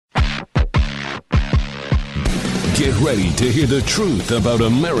Get ready to hear the truth about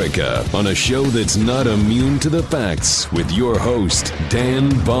America on a show that's not immune to the facts with your host, Dan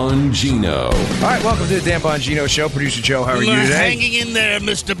Bongino. All right, welcome to the Dan Bongino Show. Producer Joe, how are you today? Hanging in there,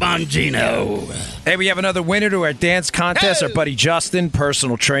 Mr. Bongino. Hey, we have another winner to our dance contest. Our buddy Justin,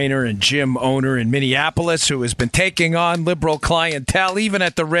 personal trainer and gym owner in Minneapolis, who has been taking on liberal clientele, even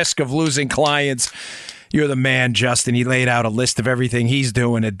at the risk of losing clients. You're the man, Justin. He laid out a list of everything he's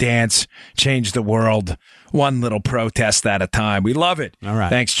doing to dance, change the world, one little protest at a time. We love it. All right.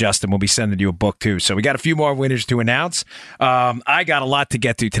 Thanks, Justin. We'll be sending you a book, too. So we got a few more winners to announce. I got a lot to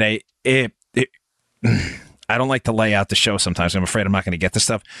get to today. I don't like to lay out the show sometimes. I'm afraid I'm not going to get this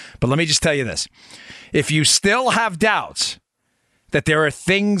stuff. But let me just tell you this. If you still have doubts that there are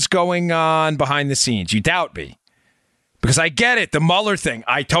things going on behind the scenes, you doubt me. Because I get it. The Mueller thing,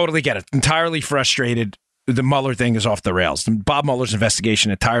 I totally get it. Entirely frustrated. The Mueller thing is off the rails. Bob Mueller's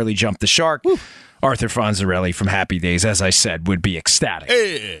investigation entirely jumped the shark. Woo. Arthur Fonzarelli from Happy Days, as I said, would be ecstatic.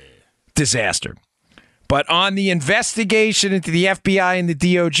 Hey. Disaster. But on the investigation into the FBI and the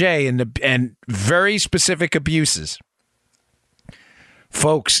DOJ and very specific abuses,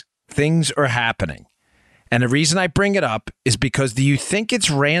 folks, things are happening. And the reason I bring it up is because do you think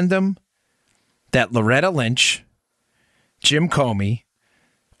it's random that Loretta Lynch, Jim Comey,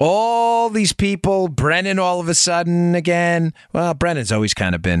 all these people, Brennan all of a sudden again. Well, Brennan's always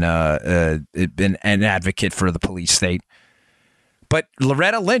kind of been an advocate for the police state. But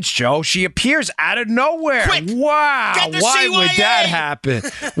Loretta Lynch, Joe, she appears out of nowhere. Quick, wow. Why CIA. would that happen?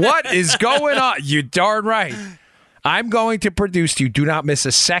 What is going on? You're darn right. I'm going to produce to you, do not miss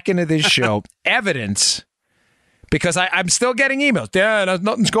a second of this show, evidence. Because I'm still getting emails. Yeah,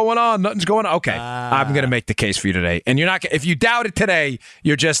 nothing's going on. Nothing's going on. Okay, I'm going to make the case for you today. And you're not. If you doubt it today,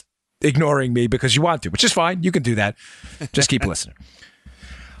 you're just ignoring me because you want to, which is fine. You can do that. Just keep listening.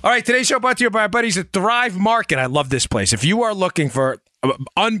 All right, today's show brought to you by our buddies at Thrive Market. I love this place. If you are looking for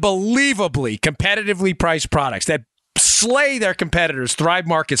unbelievably competitively priced products that slay their competitors, Thrive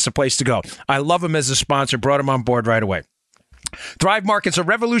Market's the place to go. I love them as a sponsor. Brought them on board right away. Thrive Market's a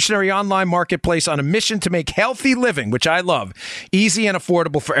revolutionary online marketplace on a mission to make healthy living, which I love, easy and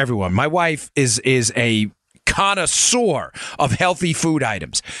affordable for everyone. My wife is a connoisseur of healthy food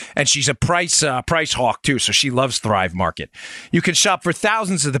items, and she's a price hawk too, so she loves Thrive Market. You can shop for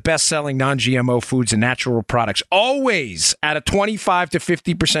thousands of the best-selling non-GMO foods and natural products, always at a 25 to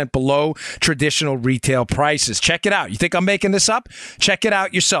 50% below traditional retail prices. Check it out. You think I'm making this up? Check it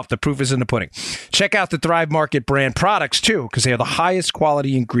out yourself. The proof is in the pudding. Check out the Thrive Market brand products too, because they are the highest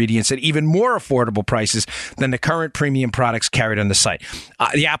quality ingredients at even more affordable prices than the current premium products carried on the site.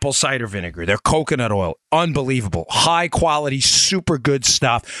 The apple cider vinegar, their coconut oil, unbelievable. High quality, super good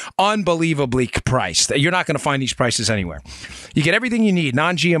stuff. Unbelievably priced. You're not going to find these prices anywhere. You get everything you need.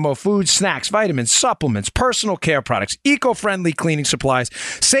 Non-GMO foods, snacks, vitamins, supplements, personal care products, eco-friendly cleaning supplies,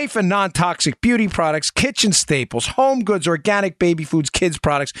 safe and non-toxic beauty products, kitchen staples, home goods, organic baby foods, kids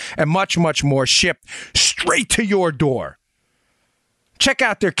products, and much, much more shipped straight to your door. Check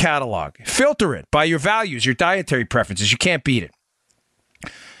out their catalog. Filter it by your values, your dietary preferences. You can't beat it.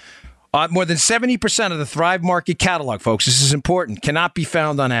 More than 70% of the Thrive Market catalog, folks, this is important, cannot be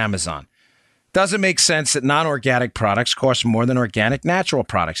found on Amazon. Doesn't make sense that non-organic products cost more than organic natural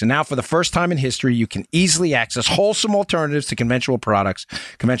products. And now, for the first time in history, you can easily access wholesome alternatives to conventional products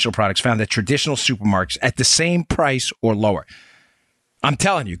found at traditional supermarkets at the same price or lower. I'm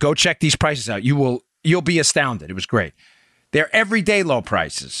telling you, go check these prices out. You'll be astounded. It was great. They're everyday low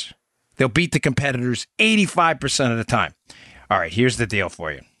prices. They'll beat the competitors 85% of the time. All right, here's the deal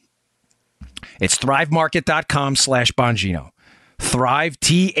for you. It's thrivemarket.com/Bongino. Thrive,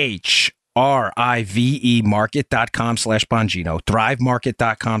 THRIVE market.com/Bongino.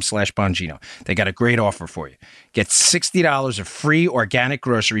 Thrivemarket.com/Bongino. They got a great offer for you. Get $60 of free organic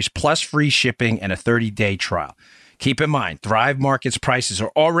groceries plus free shipping and a 30-day trial. Keep in mind, Thrive Market's prices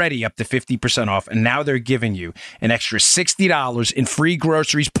are already up to 50% off, and now they're giving you an extra $60 in free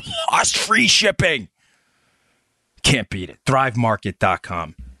groceries plus free shipping. Can't beat it.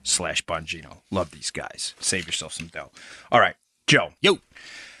 ThriveMarket.com/Bongino. Love these guys. Save yourself some dough. All right, Joe. Yo.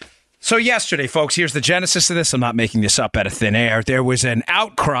 So yesterday, folks, here's the genesis of this. I'm not making this up out of thin air. There was an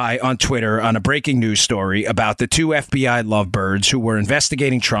outcry on Twitter on a breaking news story about the two FBI lovebirds who were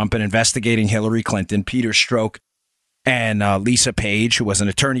investigating Trump and investigating Hillary Clinton, Peter Strzok and Lisa Page, who was an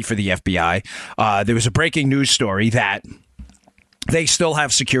attorney for the FBI. There was a breaking news story that they still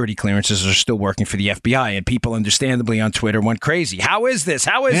have security clearances, are still working for the FBI, and people understandably on Twitter went crazy. How is this?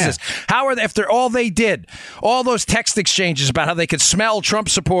 How is this? How are they, after all they did, all those text exchanges about how they could smell Trump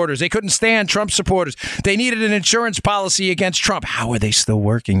supporters, they couldn't stand Trump supporters, they needed an insurance policy against Trump. How are they still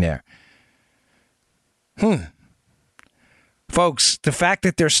working there? Folks, the fact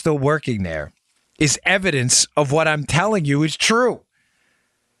that they're still working there is evidence of what I'm telling you is true.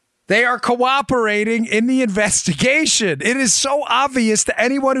 They are cooperating in the investigation. It is so obvious to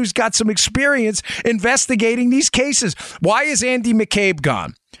anyone who's got some experience investigating these cases. Why is Andy McCabe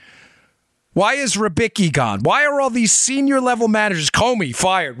gone? Why is Rybicki gone? Why are all these senior level managers, Comey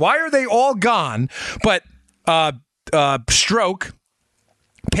fired? Why are they all gone? But Strzok,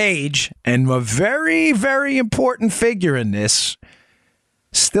 Page, and a very, very important figure in this,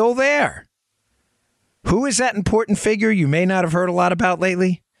 still there. Who is that important figure you may not have heard a lot about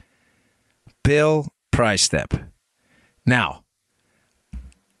lately? Bill Priestep. Now,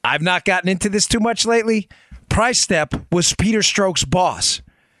 I've not gotten into this too much lately. Priestep was Peter Strzok's boss.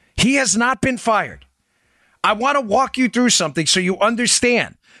 He has not been fired. I want to walk you through something so you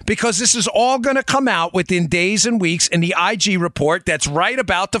understand, because this is all going to come out within days and weeks in the IG report that's right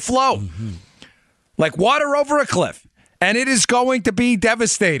about to flow. Like water over a cliff. And it is going to be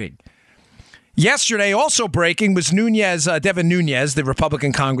devastating. Yesterday, also breaking, was Devin Nunes, the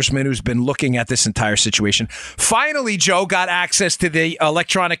Republican congressman who's been looking at this entire situation. Finally, Joe got access to the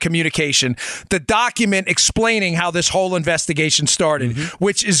electronic communication, the document explaining how this whole investigation started,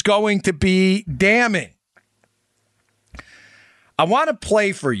 which is going to be damning. I want to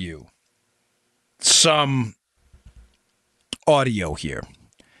play for you some audio here.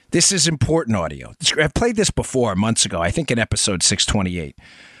 This is important audio. I've played this before months ago, I think in episode 628.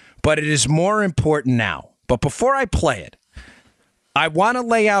 But it is more important now. But before I play it, I want to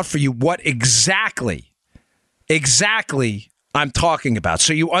lay out for you what exactly I'm talking about,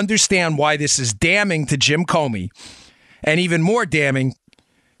 so you understand why this is damning to Jim Comey and even more damning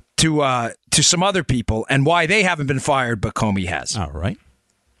to some other people and why they haven't been fired, but Comey has. All right.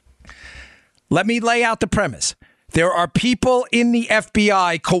 Let me lay out the premise. There are people in the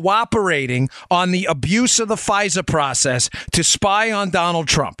FBI cooperating on the abuse of the FISA process to spy on Donald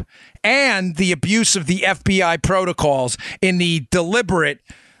Trump and the abuse of the FBI protocols in the deliberate,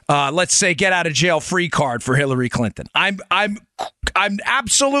 let's say, get out of jail free card for Hillary Clinton. I'm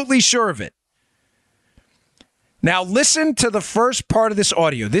absolutely sure of it. Now, listen to the first part of this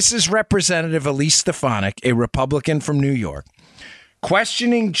audio. This is Representative Elise Stefanik, a Republican from New York,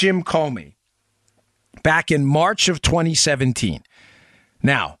 questioning Jim Comey back in March of 2017.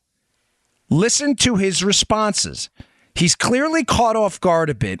 Now, listen to his responses. He's clearly caught off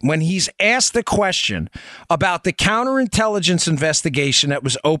guard a bit when he's asked a question about the counterintelligence investigation that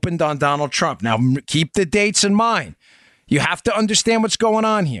was opened on Donald Trump. Now, keep the dates in mind. You have to understand what's going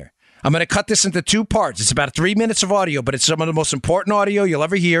on here. I'm going to cut this into two parts. It's about 3 minutes of audio, but it's some of the most important audio you'll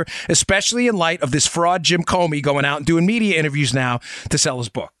ever hear, especially in light of this fraud Jim Comey going out and doing media interviews now to sell his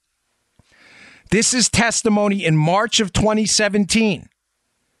book. This is testimony in March of 2017.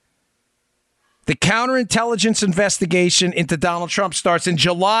 The counterintelligence investigation into Donald Trump starts in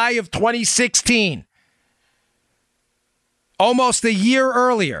July of 2016. Almost a year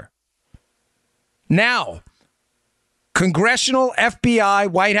earlier. Now, congressional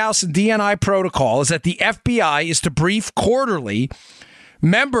FBI, White House, and DNI protocol is that the FBI is to brief quarterly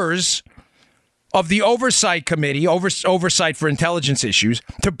members of the Oversight Committee, Oversight for Intelligence Issues,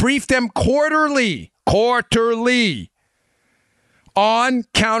 to brief them quarterly on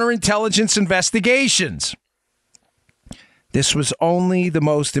counterintelligence investigations. This was only the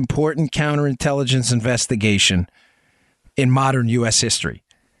most important counterintelligence investigation in modern U.S. history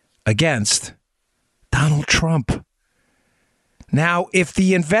against Donald Trump. Now, if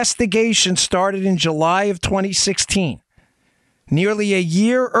the investigation started in July of 2016, nearly a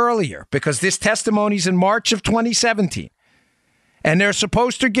year earlier, because this testimony's in March of 2017, and they're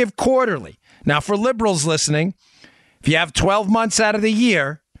supposed to give quarterly. Now, for liberals listening, if you have 12 months out of the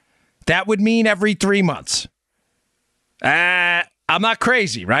year, that would mean every 3 months. I'm not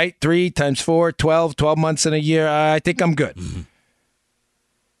crazy, right? 3 times 4, 12 months in a year. I think I'm good. Mm-hmm.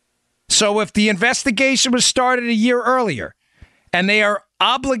 So if the investigation was started a year earlier, and they are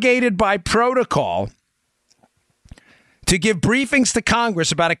obligated by protocol to give briefings to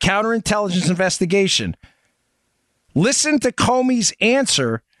Congress about a counterintelligence investigation, listen to Comey's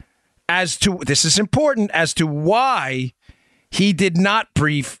answer as to, this is important, as to why he did not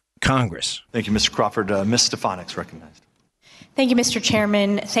brief Congress. Thank you, Mr. Crawford. Ms. Stefanik's recognized. Thank you, Mr.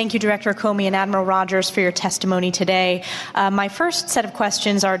 Chairman. Thank you, Director Comey and Admiral Rogers, for your testimony today. My first set of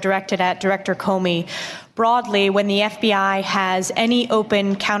questions are directed at Director Comey. Broadly, when the FBI has any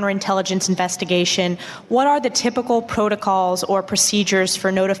open counterintelligence investigation, what are the typical protocols or procedures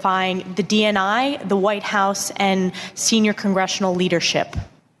for notifying the DNI, the White House, and senior congressional leadership?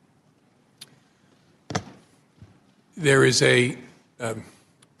 There is a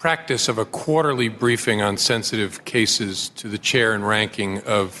practice of a quarterly briefing on sensitive cases to the chair and ranking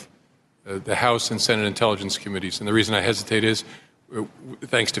of the House and Senate Intelligence Committees. And the reason I hesitate is,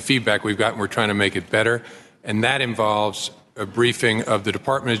 thanks to feedback we've gotten, we're trying to make it better. And that involves a briefing of the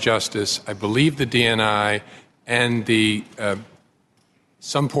Department of Justice, I believe the DNI, and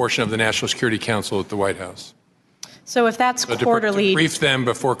some portion of the National Security Council at the White House. So if that's quarterly... To brief them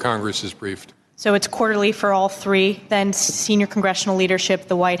before Congress is briefed. So it's quarterly for all three, then senior congressional leadership,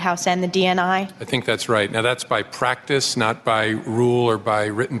 the White House, and the DNI? I think that's right. Now, that's by practice, not by rule or by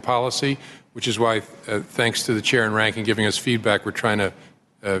written policy, which is why, thanks to the chair and ranking giving us feedback, we're trying to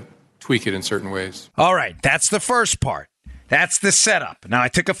tweak it in certain ways. All right, that's the first part. That's the setup. Now, I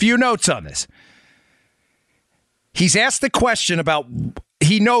took a few notes on this. He's asked the question about,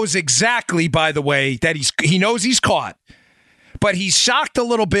 he knows exactly, by the way, that he knows he's caught. But he's shocked a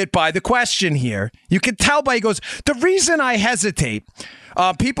little bit by the question here. You can tell by he goes, the reason I hesitate,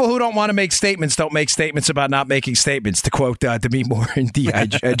 people who don't want to make statements don't make statements about not making statements, to quote Demi Moore in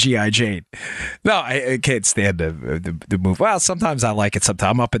G.I. Jane. No, I can't stand the move. Well, sometimes I like it.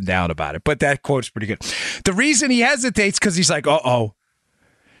 Sometimes I'm up and down about it. But that quote's pretty good. The reason he hesitates because he's like, uh-oh,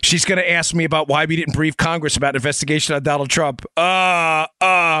 she's going to ask me about why we didn't brief Congress about an investigation on Donald Trump. So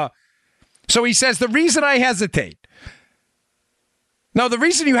he says, the reason I hesitate. No, the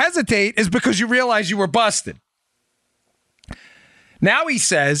reason you hesitate is because you realize you were busted. Now he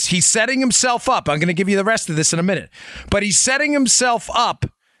says he's setting himself up. I'm going to give you the rest of this in a minute. But he's setting himself up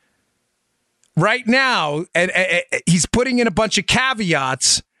right now, and he's putting in a bunch of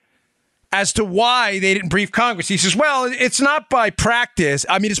caveats as to why they didn't brief Congress. He says, well, it's not by practice.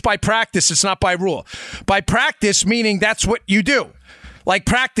 I mean, it's by practice. It's not by rule. By practice, meaning that's what you do. Like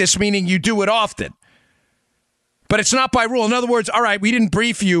practice, meaning you do it often. But it's not by rule. In other words, all right, we didn't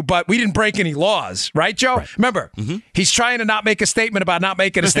brief you, but we didn't break any laws. Right, Joe? Right. Remember, he's trying to not make a statement about not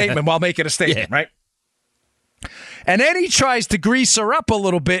making a statement while making a statement, right? And then he tries to grease her up a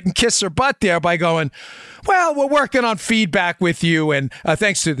little bit and kiss her butt there by going, well, we're working on feedback with you, and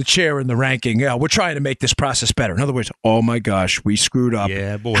thanks to the chair and the ranking, we're trying to make this process better. In other words, oh my gosh, we screwed up.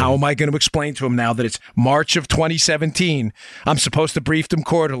 Yeah, boy. How am I going to explain to him now that it's March of 2017? I'm supposed to brief them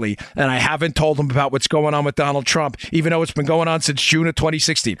quarterly, and I haven't told them about what's going on with Donald Trump, even though it's been going on since June of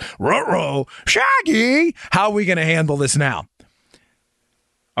 2016. Ruh-roh, Shaggy, how are we going to handle this now?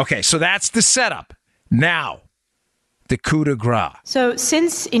 Okay, so that's the setup. Now, the coup de grace. So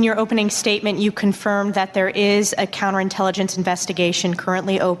since in your opening statement you confirmed that there is a counterintelligence investigation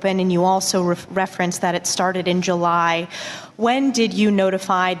currently open, and you also referenced that it started in July, when did you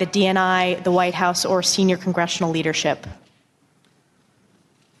notify the DNI, the White House, or senior congressional leadership?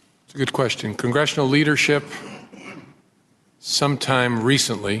 It's a good question. Congressional leadership, sometime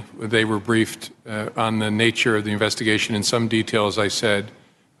recently, they were briefed on the nature of the investigation in some detail, as I said.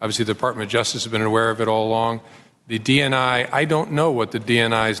 Obviously, the Department of Justice has been aware of it all along. The DNI, I don't know what the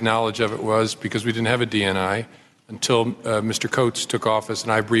DNI's knowledge of it was because we didn't have a DNI until Mr. Coates took office,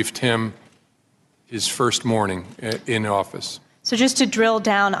 and I briefed him his first morning in office. So just to drill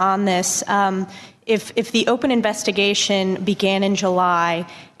down on this, if the open investigation began in July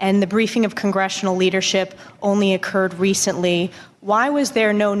and the briefing of congressional leadership only occurred recently, why was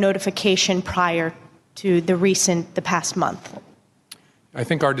there no notification prior to the past month? I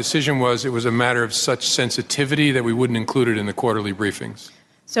think our decision was it was a matter of such sensitivity that we wouldn't include it in the quarterly briefings.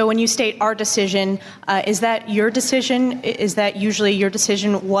 So when you state our decision, is that your decision? Is that usually your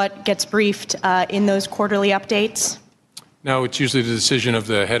decision what gets briefed in those quarterly updates? No, it's usually the decision of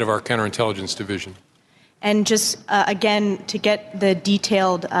the head of our counterintelligence division. And just, again, to get the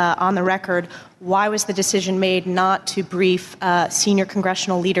detailed on the record, why was the decision made not to brief senior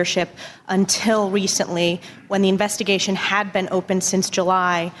congressional leadership until recently when the investigation had been open since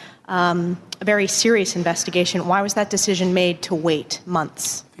July, a very serious investigation? Why was that decision made to wait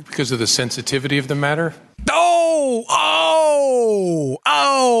months? I think because of the sensitivity of the matter. Oh,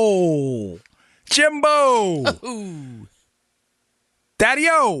 Jimbo.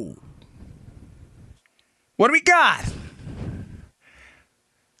 Daddy-o. What do we got?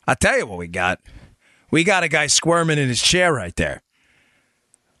 I'll tell you what we got. We got a guy squirming in his chair right there.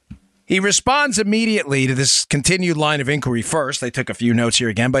 He responds immediately to this continued line of inquiry first. They took a few notes here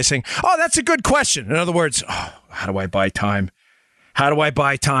again by saying, oh, that's a good question. In other words, how do I buy time? How do I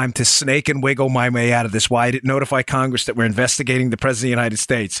buy time to snake and wiggle my way out of this? Why I didn't notify Congress that we're investigating the President of the United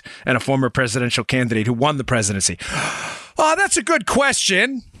States and a former presidential candidate who won the presidency. Oh, that's a good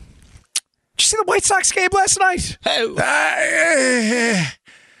question. Did you see the White Sox game last night?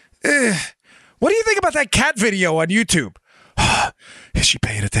 What do you think about that cat video on YouTube? Is she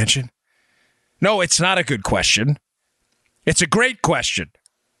paying attention? No, it's not a good question. It's a great question.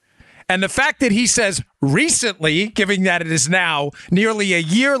 And the fact that he says recently, given that it is now nearly a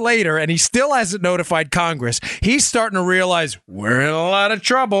year later, and he still hasn't notified Congress, he's starting to realize we're in a lot of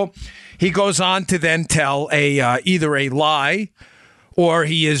trouble. He goes on to then tell either a lie or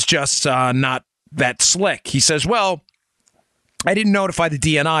he is just not that slick. He says, well, I didn't notify the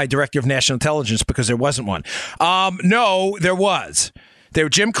DNI, Director of National Intelligence, because there wasn't one. No, there was.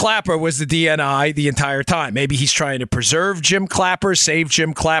 Jim Clapper was the DNI the entire time. Maybe he's trying to preserve Jim Clapper, save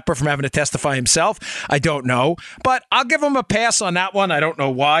Jim Clapper from having to testify himself. I don't know. But I'll give him a pass on that one. I don't know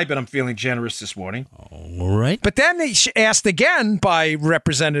why, but I'm feeling generous this morning. All right. But then they asked again by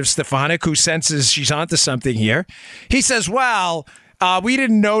Representative Stefanik, who senses she's onto something here. He says, well, we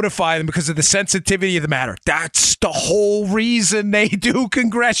didn't notify them because of the sensitivity of the matter. That's the whole reason they do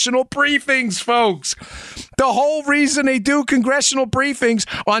congressional briefings, folks. The whole reason they do congressional briefings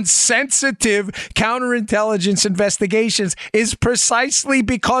on sensitive counterintelligence investigations is precisely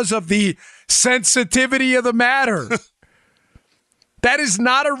because of the sensitivity of the matter. That is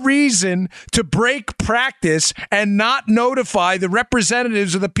not a reason to break practice and not notify the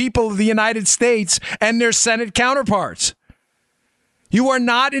representatives of the people of the United States and their Senate counterparts. You are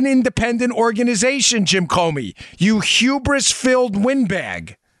not an independent organization, Jim Comey. You hubris-filled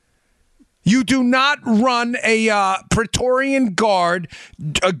windbag. You do not run a Praetorian Guard,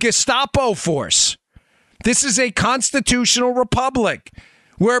 a Gestapo force. This is a constitutional republic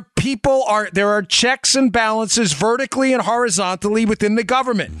where there are checks and balances vertically and horizontally within the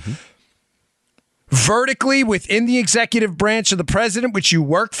government. Mm-hmm. Vertically within the executive branch of the president, which you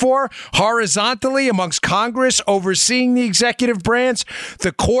work for, horizontally amongst Congress overseeing the executive branch,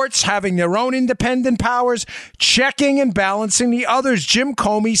 the courts having their own independent powers, checking and balancing the others. Jim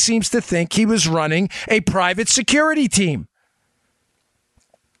Comey seems to think he was running a private security team.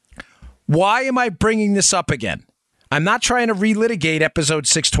 Why am I bringing this up again? I'm not trying to relitigate episode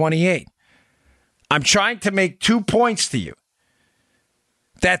 628. I'm trying to make 2 points to you.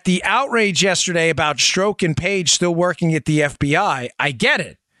 That the outrage yesterday about Strzok and Page still working at the FBI, I get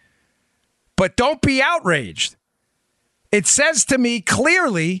it. But don't be outraged. It says to me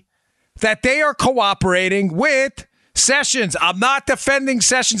clearly that they are cooperating with Sessions. I'm not defending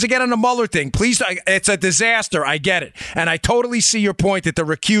Sessions again on the Mueller thing. Please, it's a disaster. I get it. And I totally see your point that the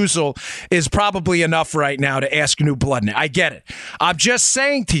recusal is probably enough right now to ask new blood in it. I get it. I'm just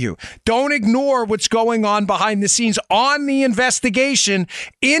saying to you, don't ignore what's going on behind the scenes on the investigation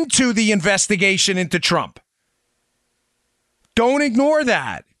into Trump. Don't ignore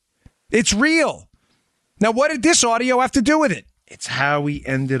that. It's real. Now, what did this audio have to do with it? It's how he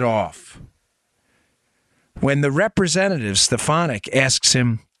ended off. When the representative, Stefanik, asks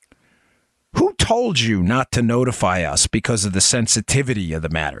him, who told you not to notify us because of the sensitivity of the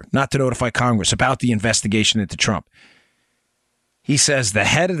matter, not to notify Congress about the investigation into Trump? He says, the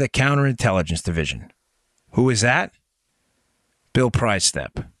head of the counterintelligence division. Who is that? Bill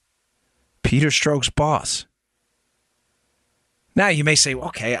Priestep, Peter Strzok's boss. Now you may say,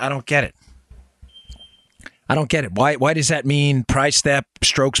 okay, I don't get it. Why does that mean Priestep,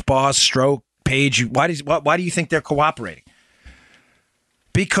 Strzok's boss, Strzok, Page? Why do you think they're cooperating?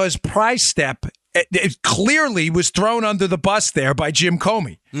 Because Priestep it clearly was thrown under the bus there by Jim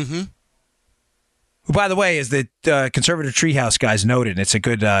Comey, who, by the way, as the conservative treehouse guys noted, it's a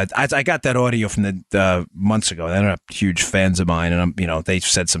good. I got that audio from the months ago. They're not huge fans of mine, and they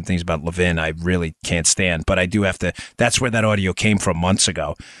said some things about Levin I really can't stand, but I do have to. That's where that audio came from months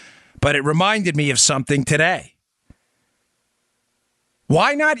ago. But it reminded me of something today.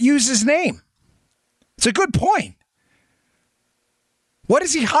 Why not use his name? It's a good point. What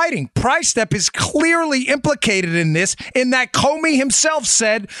is he hiding? Priestep is clearly implicated in this, in that Comey himself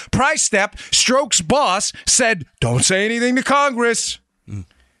said, Priestep, Strzok's boss, said, don't say anything to Congress.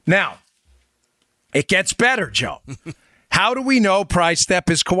 Now, it gets better, Joe. How do we know Priestep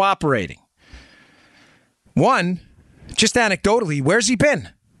is cooperating? One, just anecdotally, where's he been?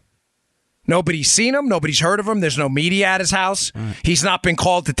 Nobody's seen him. Nobody's heard of him. There's no media at his house. He's not been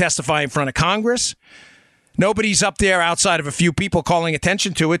called to testify in front of Congress. Nobody's up there outside of a few people calling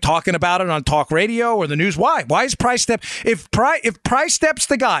attention to it, talking about it on talk radio or the news. Why? Why is Priestep? If Priestep's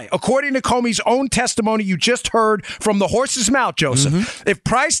the guy, according to Comey's own testimony you just heard from the horse's mouth, Joseph, if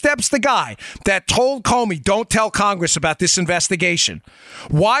Priestep's the guy that told Comey, don't tell Congress about this investigation,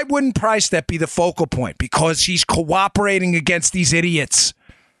 why wouldn't Priestep be the focal point? Because he's cooperating against these idiots.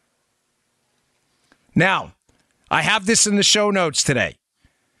 Now, I have this in the show notes today.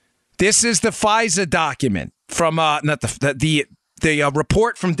 This is the FISA document from the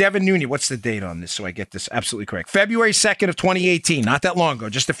report from Devin Nunes. What's the date on this so I get this absolutely correct? February 2nd of 2018, not that long ago,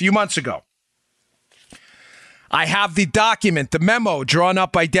 just a few months ago. I have the document, the memo drawn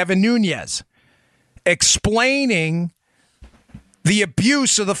up by Devin Nunes, explaining the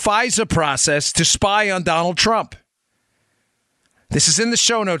abuse of the FISA process to spy on Donald Trump. This is in the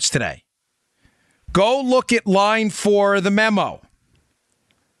show notes today. Go look at line 4 of the memo.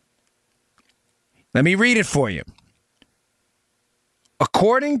 Let me read it for you.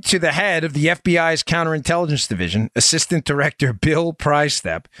 According to the head of the FBI's Counterintelligence Division, Assistant Director Bill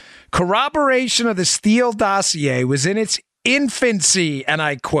Priestep, corroboration of the Steele dossier was in its infancy, and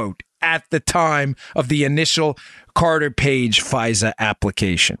I quote, at the time of the initial Carter Page FISA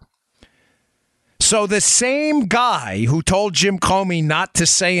application. So the same guy who told Jim Comey not to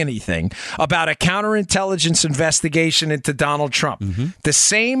say anything about a counterintelligence investigation into Donald Trump, the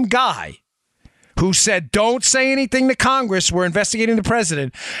same guy who said, don't say anything to Congress, we're investigating the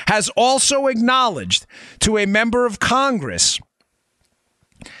president, has also acknowledged to a member of Congress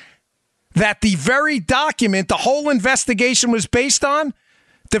that the very document the whole investigation was based on,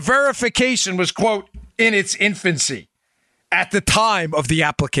 the verification was, quote, in its infancy at the time of the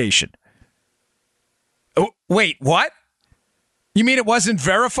application. Oh, wait, what? You mean it wasn't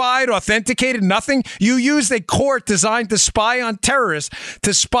verified, authenticated, nothing? You used a court designed to spy on terrorists,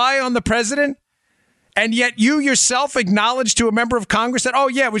 to spy on the president? And yet you yourself acknowledged to a member of Congress that, oh,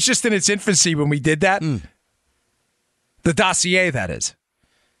 yeah, it was just in its infancy when we did that. The dossier, that is.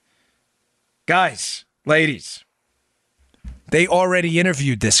 Guys, ladies, they already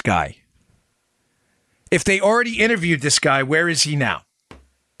interviewed this guy. If they already interviewed this guy, where is he now?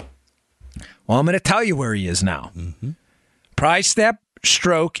 Well, I'm going to tell you where he is now. Priestep,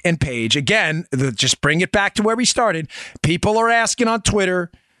 Strzok, and Page. Again, just bring it back to where we started. People are asking on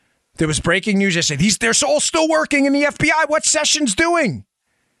Twitter. There was breaking news yesterday. They're all still working in the FBI. What's Sessions doing?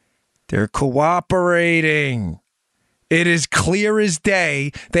 They're cooperating. It is clear as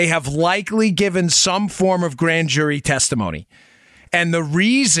day. They have likely given some form of grand jury testimony. And the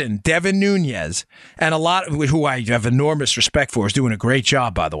reason Devin Nunes, and a lot of who I have enormous respect for, is doing a great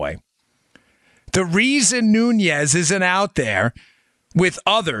job, by the way. The reason Nunes isn't out there with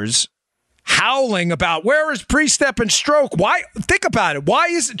others howling about where is Priestep and Strzok? Why? Think about it. Why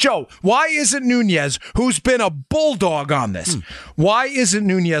isn't Nunes, who's been a bulldog on this, why isn't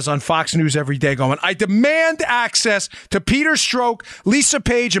Nunes on Fox News every day going, I demand access to Peter Strzok, Lisa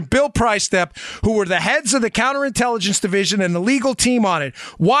Page, and Bill Priestep, who were the heads of the counterintelligence division and the legal team on it.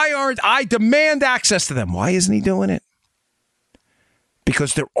 Why aren't I demand access to them? Why isn't he doing it?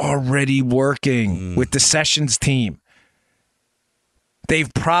 Because they're already working with the Sessions team.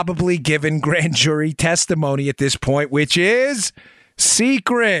 They've probably given grand jury testimony at this point, which is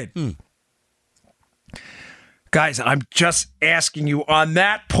secret. Guys, I'm just asking you on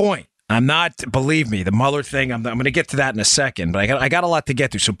that point. I'm not, believe me, the Mueller thing, I'm going to get to that in a second, but I got a lot to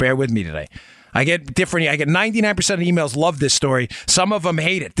get to, so bear with me today. I get 99% of emails love this story. Some of them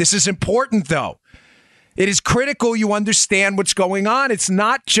hate it. This is important, though. It is critical you understand what's going on. It's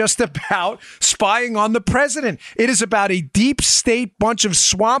not just about spying on the president. It is about a deep state bunch of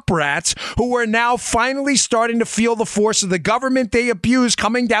swamp rats who are now finally starting to feel the force of the government they abuse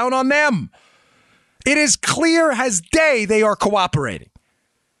coming down on them. It is clear as day they are cooperating.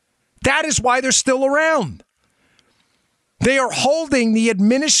 That is why they're still around. They are holding the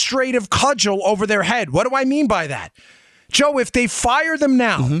administrative cudgel over their head. What do I mean by that? Joe, if they fire them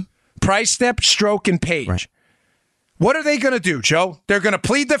now, Priestep, Strzok, and Page. Right. What are they going to do, Joe? They're going to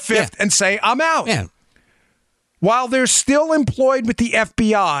plead the fifth and say, I'm out. Yeah. While they're still employed with the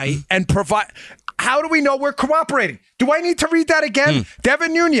FBI and provide... How do we know we're cooperating? Do I need to read that again?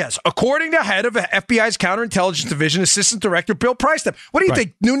 Devin Nunes, according to head of FBI's Counterintelligence Division, Assistant Director Bill Priestep. What do you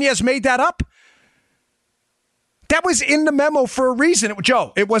think? Nunes made that up? That was in the memo for a reason.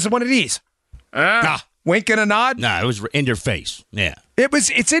 Joe, it wasn't one of these. Wink and a nod? No, it was in your face. Yeah.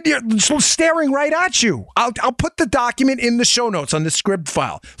 It's in your, staring right at you. I'll put the document in the show notes on the script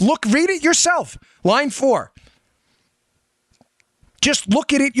file. Look, read it yourself. Line 4. Just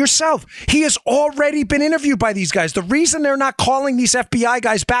look at it yourself. He has already been interviewed by these guys. The reason they're not calling these FBI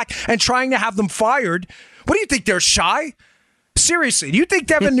guys back and trying to have them fired, what do you think, they're shy? Seriously, do you think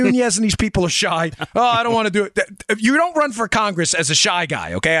Devin Nunes and these people are shy? Oh, I don't want to do it. You don't run for Congress as a shy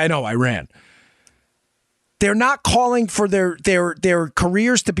guy, okay? I know, I ran. They're not calling for their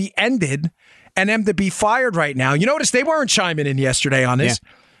careers to be ended and them to be fired right now. You notice they weren't chiming in yesterday on this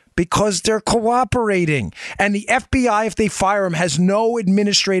because they're cooperating. And the FBI, if they fire them, has no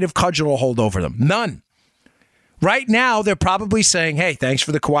administrative cudgel to hold over them. None. Right now, they're probably saying, hey, thanks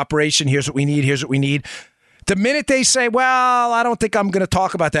for the cooperation. Here's what we need. Here's what we need. The minute they say, well, I don't think I'm going to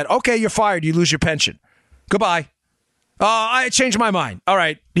talk about that. Okay, you're fired. You lose your pension. Goodbye. I changed my mind. All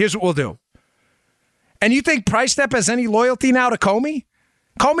right, here's what we'll do. And you think Price Step has any loyalty now to Comey?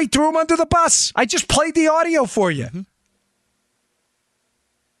 Comey threw him under the bus. I just played the audio for you. Mm-hmm.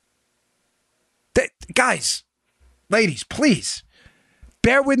 Guys, ladies, please,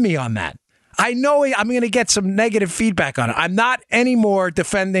 bear with me on that. I know I'm going to get some negative feedback on it. I'm not anymore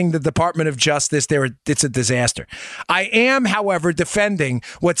defending the Department of Justice. It's a disaster. I am, however, defending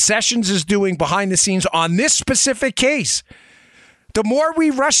what Sessions is doing behind the scenes on this specific case. The more we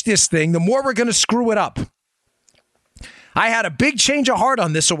rush this thing, the more we're going to screw it up. I had a big change of heart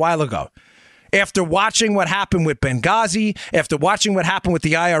on this a while ago. After watching what happened with Benghazi, after watching what happened with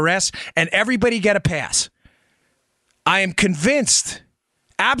the IRS, and everybody get a pass. I am convinced,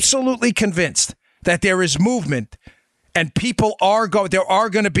 absolutely convinced, that there is movement and people there are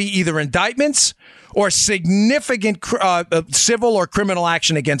going to be either indictments or significant civil or criminal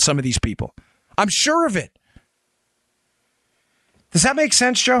action against some of these people. I'm sure of it. Does that make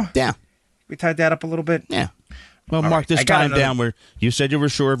sense, Joe? Yeah. We tied that up a little bit? Yeah. Well, mark this time down where you said you were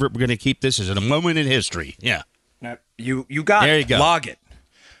sure of it. We're going to keep this as a moment in history. Yeah. You got it. There you go. Log it.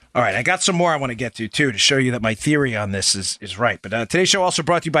 All right, I got some more I want to get to, too, to show you that my theory on this is right. But today's show also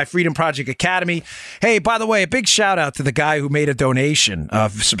brought to you by Freedom Project Academy. Hey, by the way, a big shout-out to the guy who made a donation, a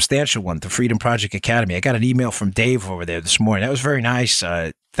substantial one, to Freedom Project Academy. I got an email from Dave over there this morning. That was very nice.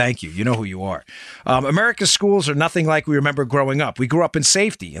 Thank you. You know who you are. America's schools are nothing like we remember growing up. We grew up in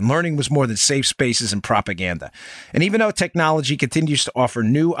safety, and learning was more than safe spaces and propaganda. And even though technology continues to offer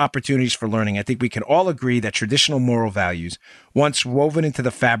new opportunities for learning, I think we can all agree that traditional moral values, once woven into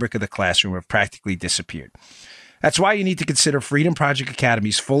the fabric of the classroom, have practically disappeared. That's why you need to consider Freedom Project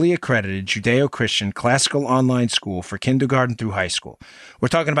Academy's fully accredited Judeo-Christian classical online school for kindergarten through high school. We're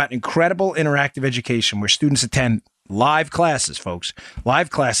talking about incredible interactive education where students attend live classes, folks. Live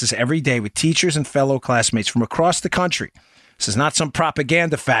classes every day with teachers and fellow classmates from across the country. This is not some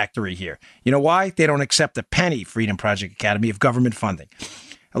propaganda factory here. You know why? They don't accept a penny, Freedom Project Academy, of government funding.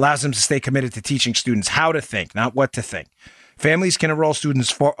 Allows them to stay committed to teaching students how to think, not what to think. Families can enroll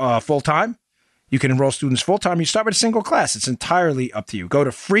students full-time. You can enroll students full-time. You start with a single class. It's entirely up to you. Go to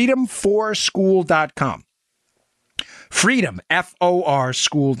freedom4school.com. Freedom, F-O-R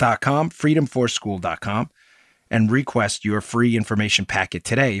school.com, freedom4school.com. and request your free information packet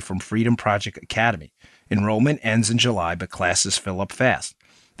today from Freedom Project Academy. Enrollment ends in July, but classes fill up fast.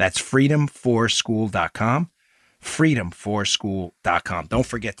 That's freedom4school.com, freedom4school.com. Don't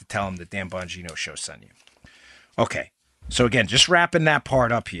forget to tell them the Dan Bongino Show sent you. Okay, so again, just wrapping that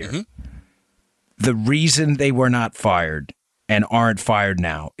part up here. Mm-hmm. The reason they were not fired and aren't fired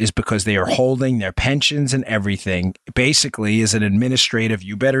now is because they are holding their pensions and everything, basically as an administrative,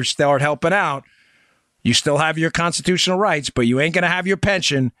 you better start helping out. You still have your constitutional rights, but you ain't going to have your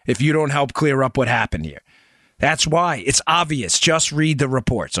pension if you don't help clear up what happened here. That's why. It's obvious. Just read the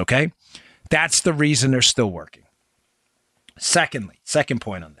reports, okay? That's the reason they're still working. Secondly, second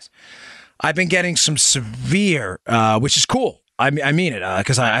point on this. I've been getting some severe, which is cool. I mean it,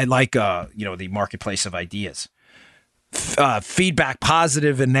 because I like, the marketplace of ideas. Feedback,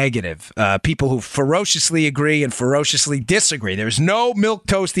 positive and negative. People who ferociously agree and ferociously disagree. There's no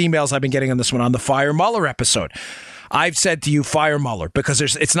milquetoast emails I've been getting on this one on the Fire Mueller episode. I've said to you, fire Mueller, because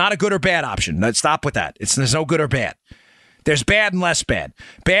it's not a good or bad option. Let's stop with that. There's no good or bad. There's bad and less bad.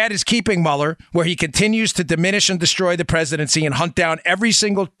 Bad is keeping Mueller, where he continues to diminish and destroy the presidency and hunt down every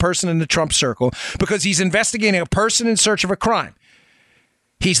single person in the Trump circle because he's investigating a person in search of a crime.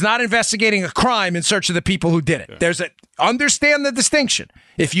 He's not investigating a crime in search of the people who did it. Understand the distinction.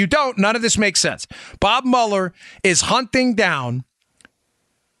 If you don't, none of this makes sense. Bob Mueller is hunting down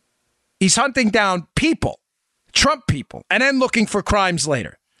people, Trump people, and then looking for crimes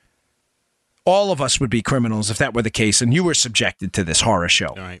later. All of us would be criminals if that were the case, and you were subjected to this horror show.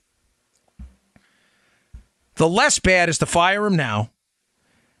 All right. The less bad is to fire him now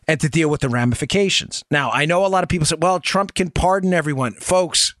and to deal with the ramifications. Now, I know a lot of people say, well, Trump can pardon everyone.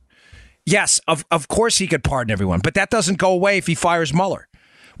 Folks, yes, of course he could pardon everyone, but that doesn't go away if he fires Mueller.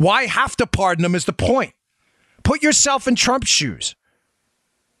 Why have to pardon him is the point. Put yourself in Trump's shoes.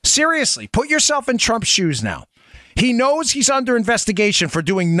 Seriously, put yourself in Trump's shoes now. He knows he's under investigation for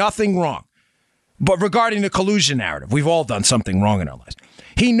doing nothing wrong. But regarding the collusion narrative, we've all done something wrong in our lives.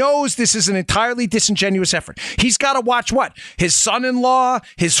 He knows this is an entirely disingenuous effort. He's got to watch what? His son-in-law,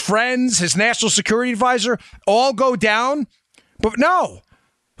 his friends, his national security advisor all go down. But no,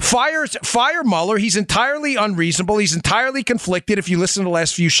 fire Mueller. He's entirely unreasonable. He's entirely conflicted if you listen to the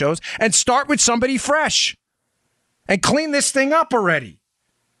last few shows. And start with somebody fresh. And clean this thing up already.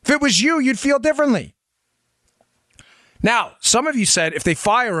 If it was you, you'd feel differently. Now, some of you said if they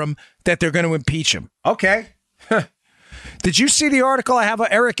fire him, that they're going to impeach him. Okay. Did you see the article? I have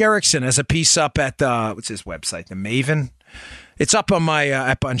Eric Erickson as a piece up at, what's his website? The Maven? It's up on my,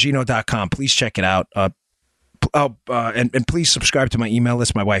 at Bongino.com. Please check it out. And please subscribe to my email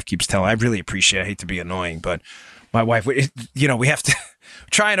list. My wife keeps telling. I really appreciate it. I hate to be annoying, but my wife, we have to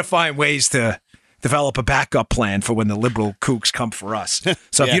trying to find ways to develop a backup plan for when the liberal kooks come for us.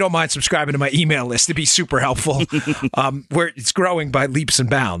 So if you don't mind subscribing to my email list, it'd be super helpful. Where it's growing by leaps and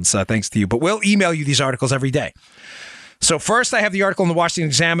bounds, thanks to you. But we'll email you these articles every day. So first, I have the article in the Washington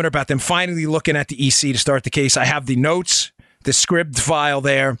Examiner about them finally looking at the EC to start the case. I have the notes, the script file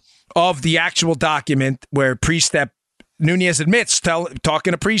there of the actual document where Priestep Nunes admits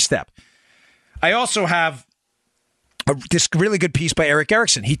talking to Priestep. I also have this really good piece by Eric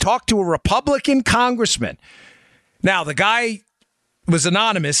Erickson. He talked to a Republican congressman. Now, the guy was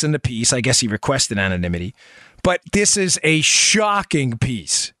anonymous in the piece. I guess he requested anonymity. But this is a shocking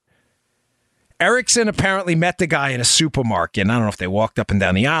piece. Erickson apparently met the guy in a supermarket. And I don't know if they walked up and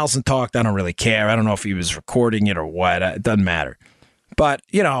down the aisles and talked. I don't really care. I don't know if he was recording it or what. It doesn't matter. But,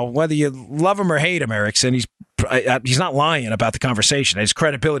 whether you love him or hate him, Erickson, he's not lying about the conversation. His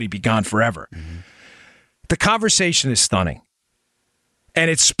credibility be gone forever. Mm-hmm. The conversation is stunning. And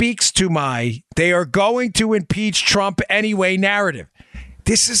it speaks to they are going to impeach Trump anyway narrative.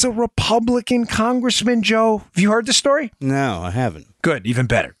 This is a Republican congressman, Joe. Have you heard the story? No, I haven't. Good, even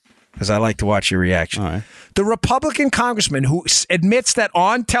better, because I like to watch your reaction. All right. The Republican congressman who admits that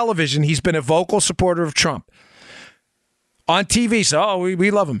on television he's been a vocal supporter of Trump. On TV, so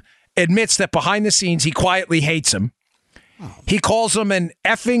we love him. Admits that behind the scenes he quietly hates him. Oh. He calls him an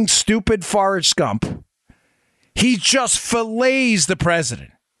effing stupid Forrest Gump. He just fillets the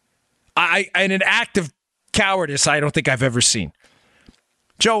president. In an act of cowardice I don't think I've ever seen.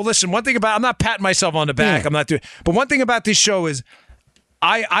 Joe, listen, one thing I'm not patting myself on the back. Yeah. I'm not doing, but one thing about this show is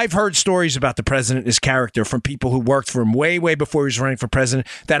I've heard stories about the president and his character from people who worked for him way, way before he was running for president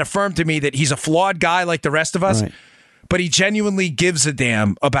that affirmed to me that he's a flawed guy like the rest of us, right. But he genuinely gives a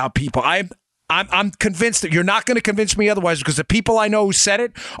damn about people. I'm convinced that you're not going to convince me otherwise because the people I know who said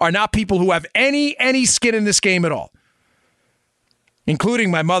it are not people who have any skin in this game at all,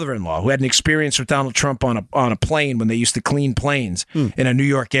 including my mother-in-law who had an experience with Donald Trump on a plane when they used to clean planes in a New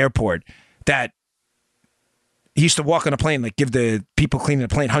York airport. That he used to walk on a plane, like give the people cleaning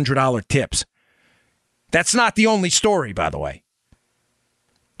the plane $100 tips. That's not the only story, by the way.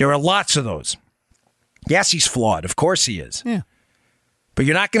 There are lots of those. Yes, he's flawed. Of course he is. Yeah. But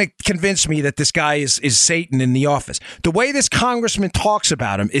you're not going to convince me that this guy is Satan in the office. The way this congressman talks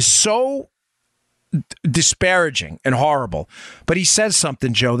about him is so disparaging and horrible. But he says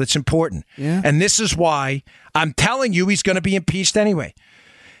something, Joe, that's important. Yeah. And this is why I'm telling you he's going to be impeached anyway.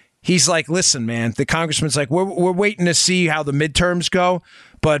 He's like, listen, man, the congressman's like, we're waiting to see how the midterms go.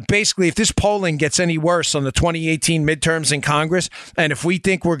 But basically, if this polling gets any worse on the 2018 midterms in Congress, and if we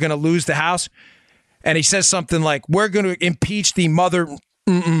think we're going to lose the House, and he says something like, we're going to impeach the mother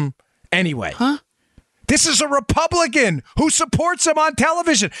anyway. Huh? This is a Republican who supports him on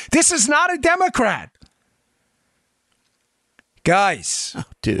television. This is not a Democrat. Guys,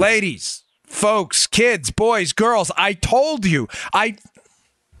 ladies, folks, kids, boys, girls, I told you. I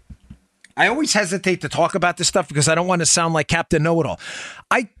always hesitate to talk about this stuff because I don't want to sound like Captain Know-It-All.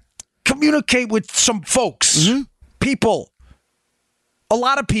 I communicate with some folks, people, a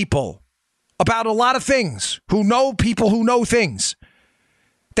lot of people, about a lot of things, who know people who know things.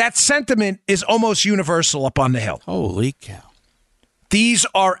 That sentiment is almost universal up on the Hill. Holy cow. These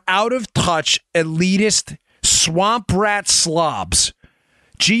are out-of-touch, elitist, swamp rat slobs,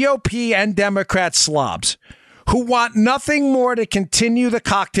 GOP and Democrat slobs, who want nothing more to continue the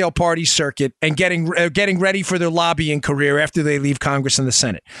cocktail party circuit and getting ready for their lobbying career after they leave Congress and the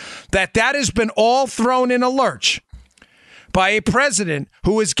Senate. That has been all thrown in a lurch by a president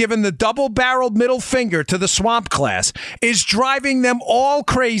who has given the double-barreled middle finger to the swamp class is driving them all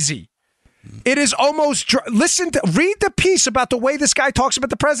crazy. It is almost... read the piece about the way this guy talks about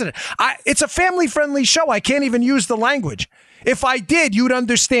the president. It's a family-friendly show. I can't even use the language. If I did, you'd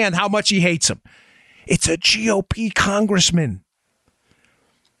understand how much he hates him. It's a GOP congressman.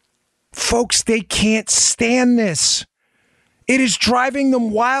 Folks, they can't stand this. It is driving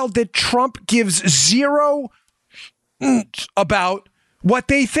them wild that Trump gives zero about what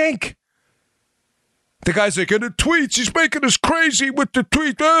they think. The guy's like, in the tweets, he's making us crazy with the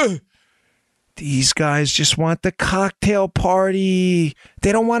tweet. These guys just want the cocktail party.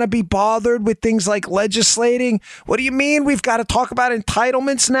 They don't want to be bothered with things like legislating. What do you mean we've got to talk about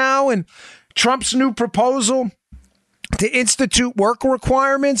entitlements now? And Trump's new proposal to institute work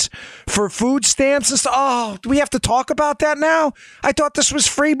requirements for food stamps and stuff. Oh, do we have to talk about that now? I thought this was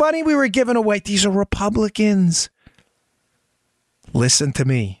free money we were giving away. These are Republicans. listen to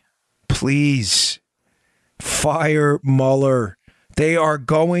me. Please fire Mueller. They are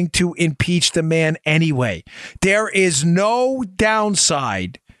going to impeach the man anyway. There is no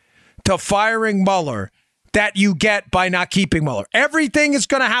downside to firing Mueller that you get by not keeping Mueller. Everything is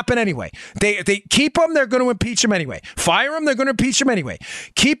going to happen anyway. They keep him, they're going to impeach him anyway. Fire him, they're going to impeach him anyway.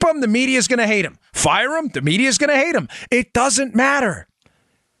 Keep him, the media is going to hate him. Fire him, the media is going to hate him. It doesn't matter.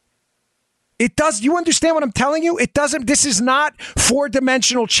 It does. You understand what I'm telling you? It doesn't. This is not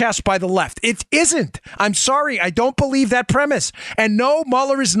four-dimensional chess by the left. It isn't. I'm sorry. I don't believe that premise. And no,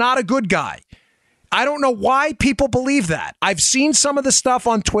 Mueller is not a good guy. I don't know why people believe that. I've seen some of the stuff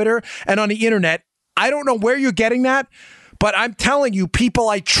on Twitter and on the internet. I don't know where you're getting that, but I'm telling you, people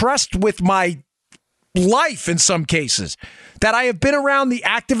I trust with my life in some cases, that I have been around the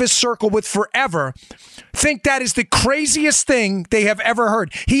activist circle with forever, think that is the craziest thing they have ever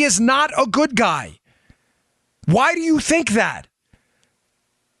heard. He is not a good guy. Why do you think that?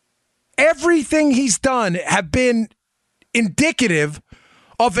 Everything he's done have been indicative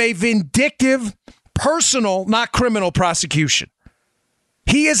of a vindictive, personal, not criminal prosecution.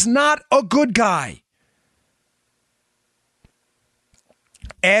 He is not a good guy.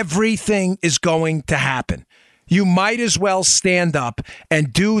 Everything is going to happen. You might as well stand up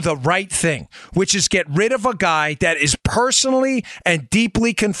and do the right thing, which is get rid of a guy that is personally and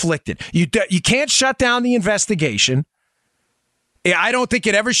deeply conflicted. You can't shut down the investigation. I don't think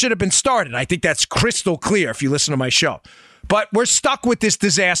it ever should have been started. I think that's crystal clear if you listen to my show. But we're stuck with this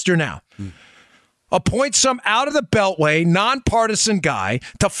disaster now. Appoint some out-of-the-beltway, nonpartisan guy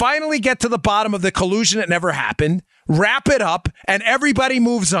to finally get to the bottom of the collusion that never happened, wrap it up, and everybody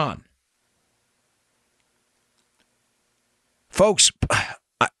moves on. Folks,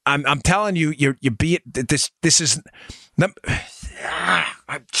 I'm telling you, you be it. This is. Damn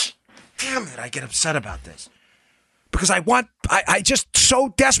it! I get upset about this because I just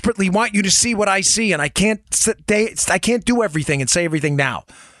so desperately want you to see what I see, and I can't do everything and say everything now.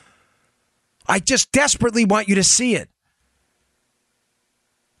 I just desperately want you to see it.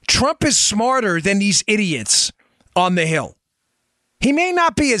 Trump is smarter than these idiots on the Hill. He may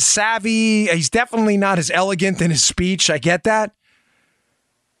not be as savvy. He's definitely not as elegant in his speech. I get that.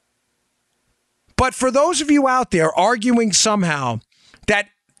 But for those of you out there arguing somehow that,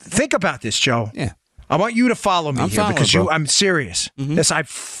 think about this, Joe. Yeah. I want you to follow me here because bro. I'm serious. Mm-hmm. Yes,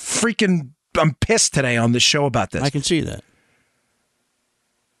 I'm pissed today on this show about this. I can see that.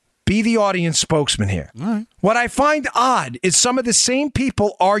 Be the audience spokesman here. All right. What I find odd is some of the same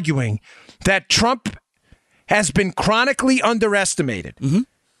people arguing that Trump has been chronically underestimated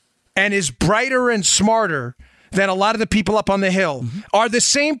and is brighter and smarter than a lot of the people up on the Hill are the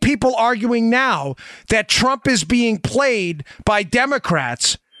same people arguing now that Trump is being played by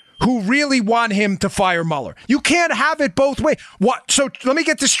Democrats who really want him to fire Mueller. You can't have it both ways. What? So let me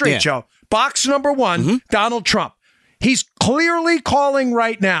get this straight, Joe. Box number one, Donald Trump. He's clearly calling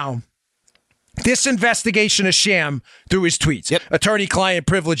right now this investigation a sham through his tweets. Yep. Attorney-client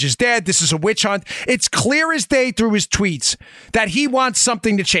privilege is dead. This is a witch hunt. It's clear as day through his tweets that he wants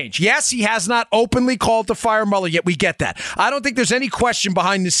something to change. Yes, he has not openly called to fire Mueller yet. We get that. I don't think there's any question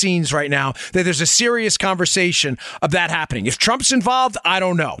behind the scenes right now that there's a serious conversation of that happening. If Trump's involved, I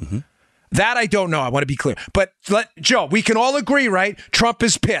don't know. That I don't know. I want to be clear. But, Joe, we can all agree, right? Trump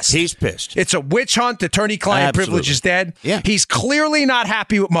is pissed. He's pissed. It's a witch hunt. Attorney-client privilege is dead. Yeah. He's clearly not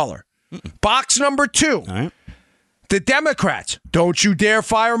happy with Mueller. Box number two, all right. The Democrats, don't you dare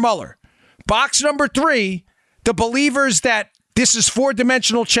fire Mueller. Box number three, the believers that this is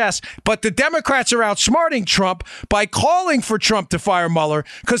four-dimensional chess, but the Democrats are outsmarting Trump by calling for Trump to fire Mueller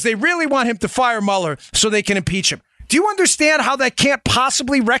because they really want him to fire Mueller so they can impeach him. Do you understand how that can't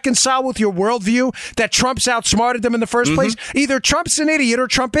possibly reconcile with your worldview that Trump's outsmarted them in the first place? Either Trump's an idiot or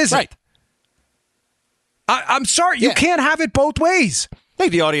Trump isn't. Right. I'm sorry. You can't have it both ways. I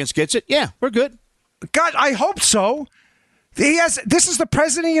think the audience gets it. Yeah, we're good. God, I hope so. This is the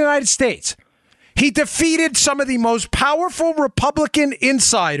president of the United States. He defeated some of the most powerful Republican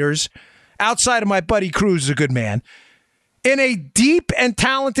insiders, outside of my buddy Cruz, a good man, in a deep and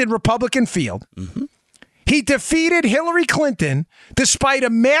talented Republican field. He defeated Hillary Clinton despite a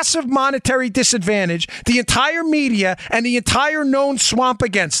massive monetary disadvantage, the entire media, and the entire known swamp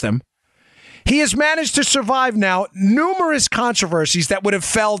against him. He has managed to survive now numerous controversies that would have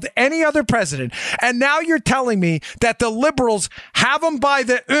felled any other president. And now you're telling me that the liberals have him by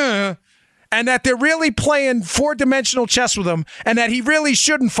the and that they're really playing four-dimensional chess with him and that he really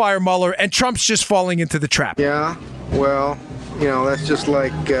shouldn't fire Mueller and Trump's just falling into the trap. Yeah, well, that's just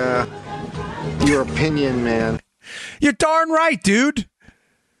like your opinion, man. You're darn right, dude.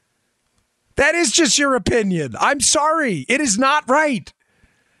 That is just your opinion. I'm sorry. It is not right.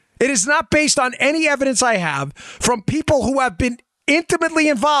 It is not based on any evidence I have from people who have been intimately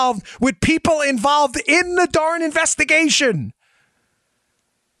involved with people involved in the darn investigation.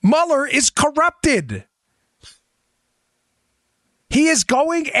 Mueller is corrupted. He is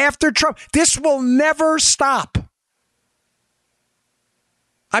going after Trump. This will never stop.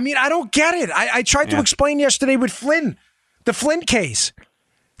 I mean, I don't get it. I tried to explain yesterday with Flynn, the Flynn case.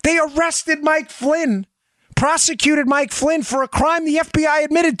 They arrested Mike Flynn, prosecuted Mike Flynn for a crime the FBI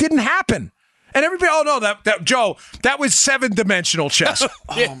admitted didn't happen. And everybody, oh no, that Joe, that was 7-dimensional chess.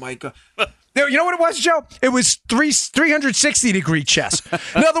 Oh my God. You know what it was, Joe? It was 360-degree chess.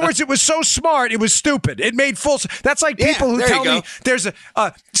 In other words, it was so smart, it was stupid. It made full. That's like people who tell me there's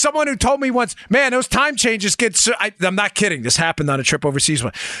someone who told me once, man, those time changes get. I'm not kidding. This happened on a trip overseas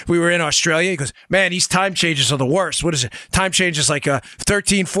when we were in Australia. He goes, man, these time changes are the worst. What is it? Time changes like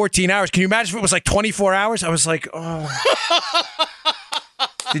 13, 14 hours. Can you imagine if it was like 24 hours? I was like, oh.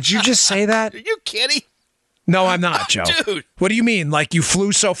 Did you just say that? Are you kidding? No, I'm not, Joe. Dude. What do you mean? Like you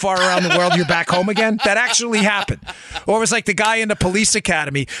flew so far around the world you're back home again? That actually happened. Or it was like the guy in the police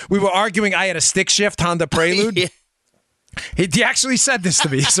academy. We were arguing. I had a stick shift Honda Prelude. Yeah. He actually said this to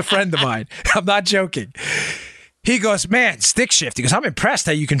me. He's a friend of mine. I'm not joking. He goes, man, stick shift. He goes, I'm impressed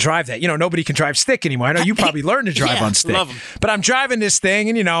how you can drive that. You know, nobody can drive stick anymore. I know you probably learned to drive on stick. Love 'em. But I'm driving this thing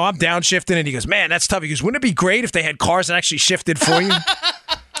and, you know, I'm downshifting. And he goes, man, that's tough. He goes, wouldn't it be great if they had cars that actually shifted for you?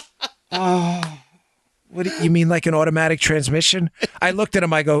 Oh. What do you mean, like an automatic transmission? I looked at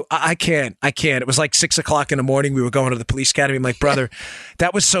him. I go, I can't. It was like 6 o'clock in the morning. We were going to the police academy. I'm like, brother,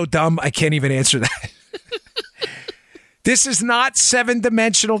 that was so dumb. I can't even answer that. This is not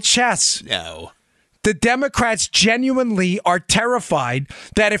 7-dimensional chess. No. The Democrats genuinely are terrified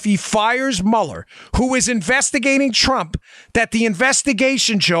that if he fires Mueller, who is investigating Trump, that the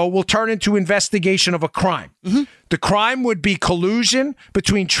investigation, Joe, will turn into investigation of a crime. Mm-hmm. The crime would be collusion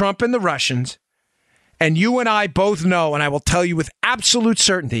between Trump and the Russians. And you and I both know, and I will tell you with absolute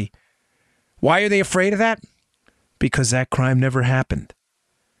certainty, why are they afraid of that? Because that crime never happened.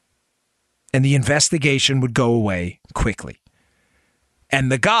 And the investigation would go away quickly.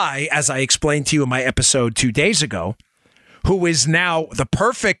 And the guy, as I explained to you in my episode 2 days ago, who is now the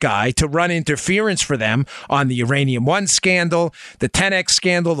perfect guy to run interference for them on the Uranium One scandal, the 10X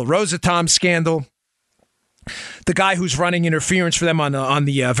scandal, the Rosatom scandal, the guy who's running interference for them on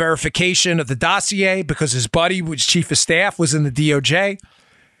the verification of the dossier because his buddy, which chief of staff, was in the DOJ.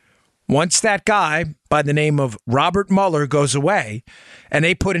 Once that guy by the name of Robert Mueller goes away and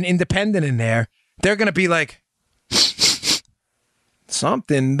they put an independent in there, they're going to be like,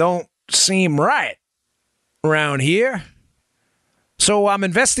 something don't seem right around here. So I'm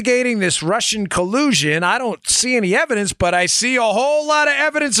investigating this Russian collusion. I don't see any evidence, but I see a whole lot of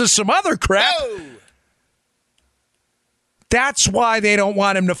evidence of some other crap. Oh. That's why they don't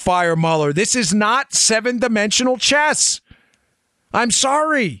want him to fire Mueller. This is not 7-dimensional chess. I'm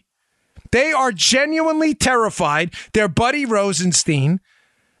sorry. They are genuinely terrified. Their buddy Rosenstein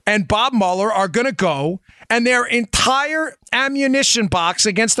and Bob Mueller are going to go, and their entire ammunition box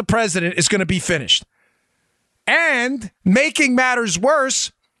against the president is going to be finished. And making matters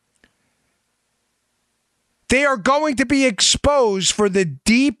worse, they are going to be exposed for the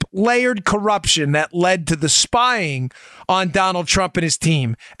deep layered corruption that led to the spying on Donald Trump and his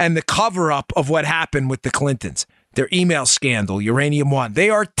team and the cover up of what happened with the Clintons, their email scandal, Uranium One. They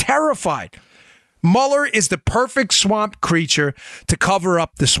are terrified. Mueller is the perfect swamp creature to cover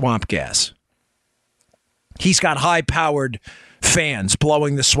up the swamp gas. He's got high powered fans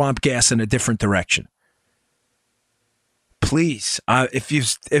blowing the swamp gas in a different direction. Please, if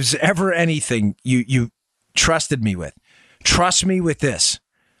there's ever anything you trusted me with, trust me with this.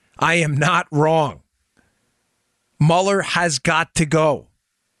 I am not wrong. Mueller has got to go.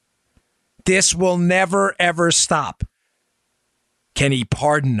 This will never, ever stop. Can he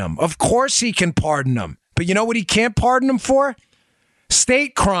pardon them? Of course he can pardon them. But you know what he can't pardon them for?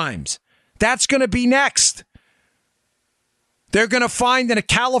 State crimes. That's going to be next. They're going to find a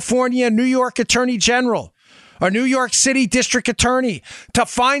California, New York Attorney General or New York City District Attorney to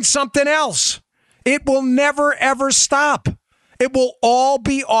find something else. It will never, ever stop. It will all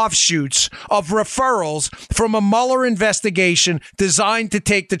be offshoots of referrals from a Mueller investigation designed to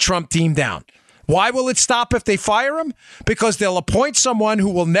take the Trump team down. Why will it stop if they fire him? Because they'll appoint someone who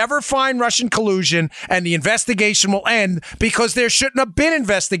will never find Russian collusion and the investigation will end because there shouldn't have been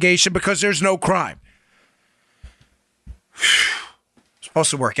investigation because there's no crime. It's supposed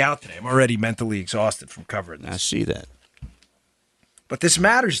to work out today. I'm already mentally exhausted from covering this. I see that. But this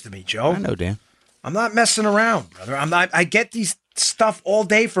matters to me, Joe. I know, Dan. I'm not messing around, brother. I get these stuff all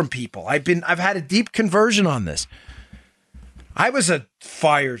day from people. I've had a deep conversion on this. I was a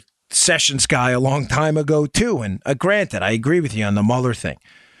fire sessions guy a long time ago too, and granted, I agree with you on the Mueller thing.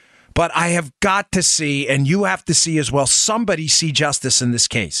 But I have got to see, and you have to see as well, somebody see justice in this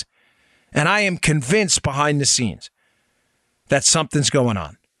case. And I am convinced behind the scenes that something's going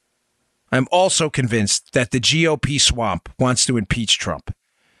on. I'm also convinced that the GOP swamp wants to impeach Trump.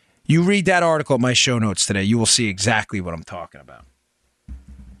 You read that article in my show notes today, you will see exactly what I'm talking about.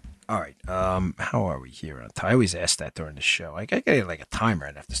 All right, how are we here on time? I always ask that during the show. I got to get like a timer.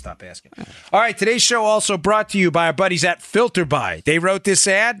 I'd have to stop asking. All right, today's show also brought to you by our buddies at FilterBuy. They wrote this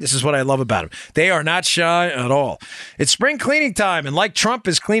ad. This is what I love about them. They are not shy at all. It's spring cleaning time, and like Trump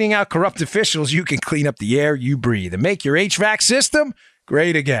is cleaning out corrupt officials, you can clean up the air you breathe and make your HVAC system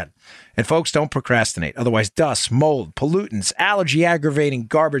great again. And folks, don't procrastinate. Otherwise, dust, mold, pollutants, allergy-aggravating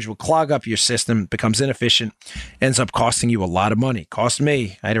garbage will clog up your system, becomes inefficient, ends up costing you a lot of money. Cost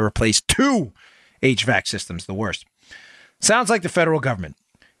me. I had to replace 2 HVAC systems, the worst. Sounds like the federal government.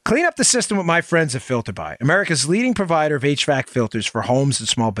 Clean up the system with my friends at FilterBuy, America's leading provider of HVAC filters for homes and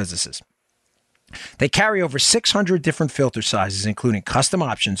small businesses. They carry over 600 different filter sizes, including custom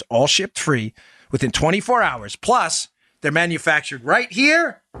options, all shipped free within 24 hours. Plus, they're manufactured right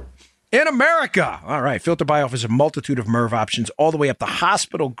here in America. All right. FilterBuy offers a multitude of MERV options all the way up to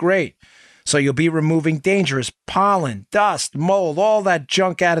hospital grade. So you'll be removing dangerous pollen, dust, mold, all that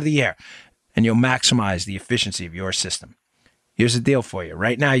junk out of the air. And you'll maximize the efficiency of your system. Here's the deal for you.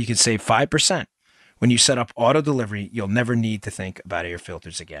 Right now, you can save 5%. When you set up auto delivery, you'll never need to think about air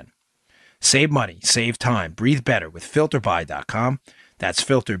filters again. Save money, save time, breathe better with FilterBuy.com. That's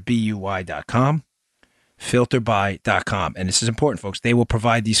FilterBuy.com. FilterBuy.com. And this is important, folks. They will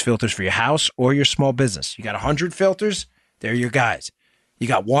provide these filters for your house or your small business. You got 100 filters, they're your guys. You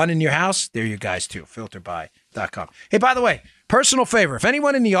got 1 in your house, they're your guys too. FilterBuy.com. Hey, by the way, personal favor. If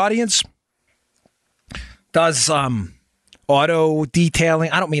anyone in the audience does auto detailing,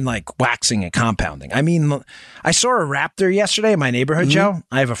 I don't mean like waxing and compounding. I mean, I saw a Raptor yesterday in my neighborhood, Joe.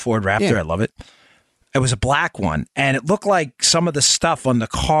 I have a Ford Raptor. Yeah. I love it. It was a black one, and it looked like some of the stuff on the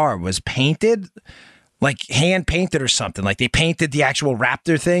car was painted, like hand painted or something. Like they painted the actual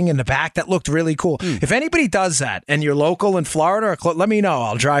Raptor thing in the back. That looked really cool. If anybody does that and you're local in Florida, let me know.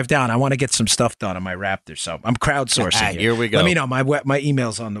 I'll drive down. I want to get some stuff done on my Raptor. So I'm crowdsourcing. Here we go. Let me know. My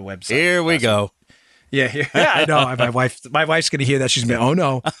email's on the website. Here we go. Yeah, I know. My wife's going to hear that. She's going to be, oh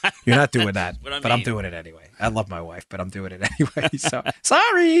no, you're not doing that. But I'm doing it anyway. I love my wife, but I'm doing it anyway. So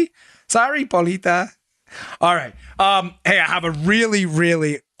sorry, Paulita. All right. Hey, I have a really,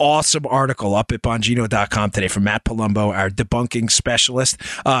 really awesome article up at Bongino.com today from Matt Palumbo, our debunking specialist.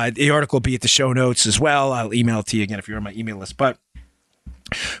 The article will be at the show notes as well. I'll email it to you again if you're on my email list. But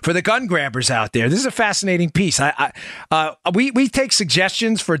for the gun grabbers out there, this is a fascinating piece. We take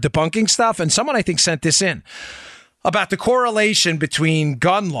suggestions for debunking stuff, and someone I think sent this in about the correlation between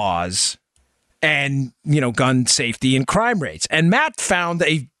gun laws and, gun safety and crime rates. And Matt found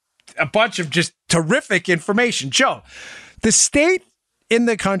a bunch of just terrific information. Joe, the state in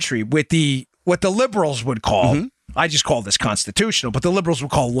the country with what the liberals would call, I just call this constitutional, but the liberals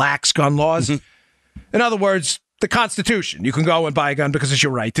would call lax gun laws. In other words, the Constitution, you can go and buy a gun because it's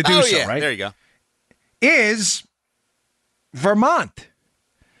your right to do so, right? There you go. Is Vermont.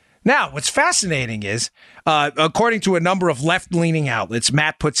 Now, what's fascinating is, according to a number of left-leaning outlets,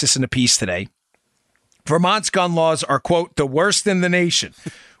 Matt puts this in a piece today, Vermont's gun laws are, quote, the worst in the nation,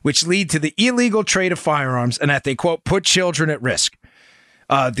 which lead to the illegal trade of firearms and that they, quote, put children at risk.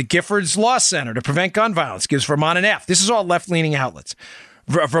 The Giffords Law Center to Prevent Gun Violence gives Vermont an F. This is all left-leaning outlets.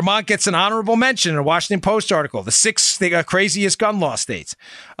 Vermont gets an honorable mention in a Washington Post article, the 6 craziest gun law states.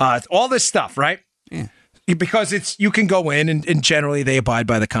 All this stuff, right? Yeah. Because you can go in and generally they abide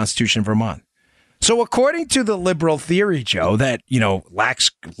by the Constitution of Vermont. So according to the liberal theory, Joe, that,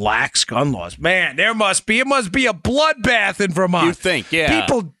 lax gun laws, man, it must be a bloodbath in Vermont. You think, yeah.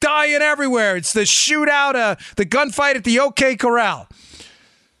 People dying everywhere. It's the shootout, the gunfight at the OK Corral.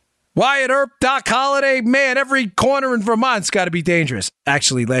 Wyatt Earp, Doc Holliday, man, every corner in Vermont's got to be dangerous.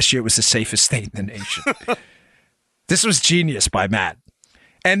 Actually, last year it was the safest state in the nation. This was genius by Matt.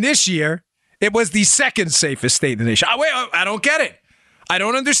 And this year, it was the second safest state in the nation. I don't get it. I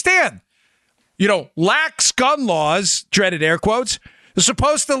don't understand. Lax gun laws, dreaded air quotes, are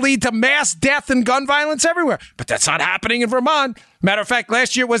supposed to lead to mass death and gun violence everywhere. But that's not happening in Vermont. Matter of fact,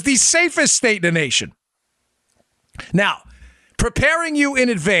 last year was the safest state in the nation. Now, preparing you in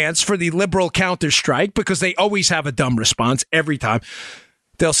advance for the liberal counter-strike, because they always have a dumb response every time.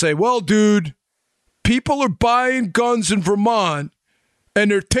 They'll say, well, dude, people are buying guns in Vermont and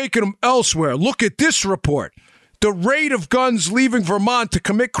they're taking them elsewhere. Look at this report. The rate of guns leaving Vermont to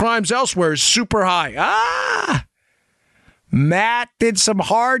commit crimes elsewhere is super high. Matt did some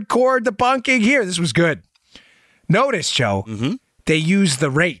hardcore debunking here. This was good. Notice, Joe, they use the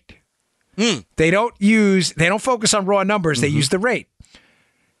rate. They don't focus on raw numbers. They use the rate.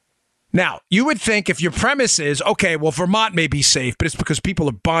 Now, you would think if your premise is, okay, well, Vermont may be safe, but it's because people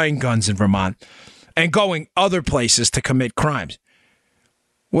are buying guns in Vermont and going other places to commit crimes.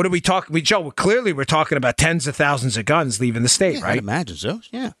 What are we talking? Joe, clearly we're talking about tens of thousands of guns leaving the state, right? I'd imagine so,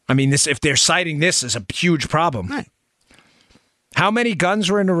 yeah. I mean, if they're citing this as a huge problem. Right. How many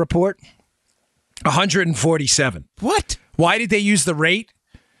guns were in the report? 147. What? Why did they use the rate?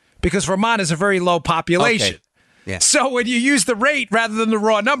 Because Vermont is a very low population. Okay. Yeah. So when you use the rate rather than the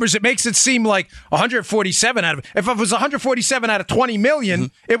raw numbers, it makes it seem like 147 if it was 147 out of 20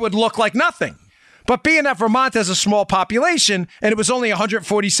 million, it would look like nothing. But being that Vermont has a small population and it was only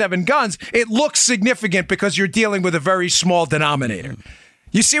 147 guns, it looks significant because you're dealing with a very small denominator.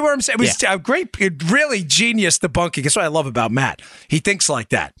 You see where I'm saying? It was a great, really genius debunking. That's what I love about Matt. He thinks like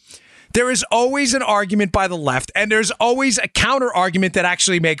that. There is always an argument by the left, and there's always a counter argument that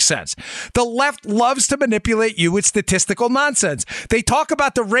actually makes sense. The left loves to manipulate you with statistical nonsense. They talk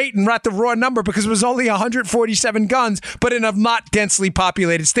about the rate and not the raw number because it was only 147 guns, but in a not densely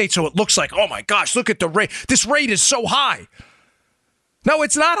populated state. So it looks like, oh my gosh, look at the rate. This rate is so high. No,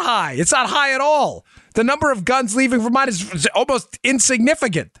 it's not high. It's not high at all. The number of guns leaving Vermont is almost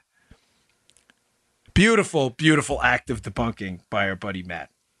insignificant. Beautiful, beautiful act of debunking by our buddy Matt.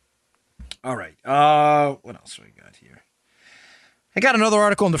 All right. What else we got here? I got another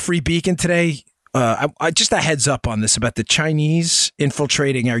article in the Free Beacon today. I just a heads up on this about the Chinese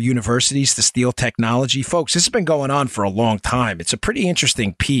infiltrating our universities to steal technology. Folks, this has been going on for a long time. It's a pretty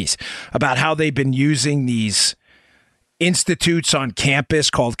interesting piece about how they've been using these institutes on campus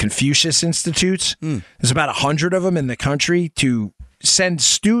called Confucius Institutes. There's about 100 of them in the country to send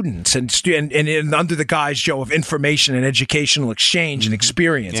students and under the guise, Joe, of information and educational exchange and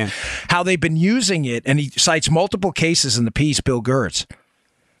experience, how they've been using it. And he cites multiple cases in the piece, Bill Gertz,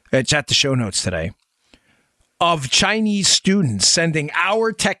 it's at the show notes today, of Chinese students sending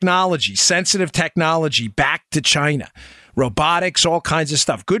our technology, sensitive technology, back to China. Robotics, all kinds of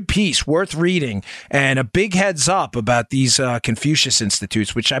stuff. Good piece, worth reading, and a big heads up about these Confucius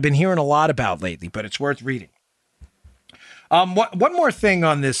Institutes, which I've been hearing a lot about lately, but it's worth reading. One more thing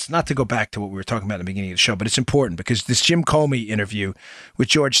on this, not to go back to what we were talking about at the beginning of the show, but it's important because this Jim Comey interview with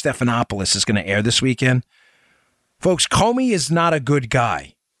George Stephanopoulos is going to air this weekend. Folks, Comey is not a good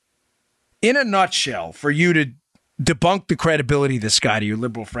guy. In a nutshell, for you to debunk the credibility of this guy to your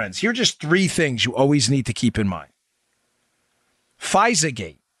liberal friends, here are just three things you always need to keep in mind.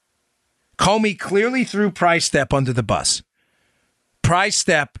 FISA-gate. Comey clearly threw Price Step under the bus. Price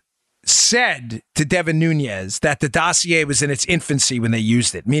Step said to Devin Nunes that the dossier was in its infancy when they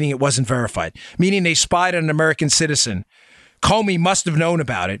used it, meaning it wasn't verified, meaning they spied on an American citizen. Comey must have known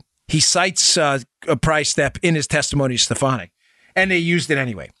about it. He cites a Price Step in his testimony to Stefanik, and they used it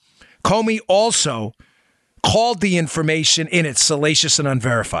anyway. Comey also called the information in it salacious and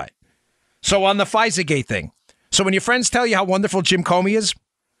unverified. So on the FISA-gate thing, so when your friends tell you how wonderful Jim Comey is,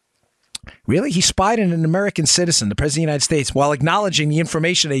 really? He spied on an American citizen, the President of the United States, while acknowledging the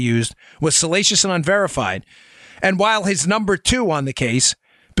information they used was salacious and unverified. And while his number two on the case,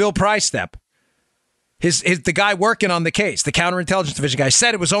 Bill Price Step, the guy working on the case, the counterintelligence division guy,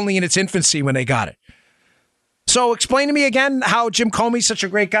 said it was only in its infancy when they got it. So explain to me again how Jim Comey's such a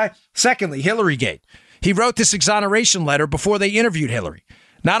great guy. Secondly, Hillary-gate. He wrote this exoneration letter before they interviewed Hillary.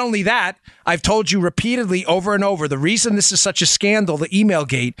 Not only that, I've told you repeatedly over and over, the reason this is such a scandal, the email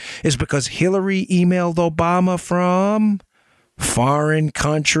gate, is because Hillary emailed Obama from foreign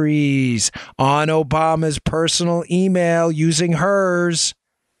countries on Obama's personal email using hers.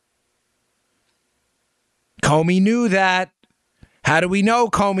 Comey knew that. How do we know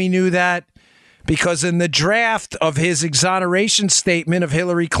Comey knew that? Because in the draft of his exoneration statement of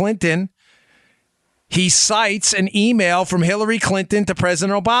Hillary Clinton, he cites an email from Hillary Clinton to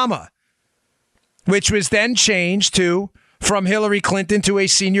President Obama, which was then changed to from Hillary Clinton to a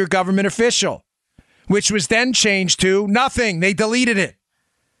senior government official, which was then changed to nothing. They deleted it.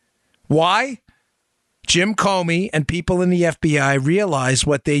 Why? Jim Comey and people in the FBI realized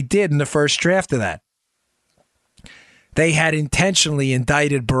what they did in the first draft of that. They had intentionally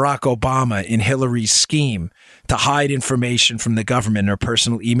indicted Barack Obama in Hillary's scheme to hide information from the government in her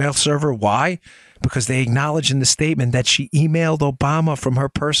personal email server. Why? Because they acknowledged in the statement that she emailed Obama from her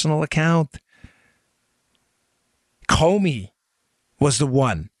personal account. Comey was the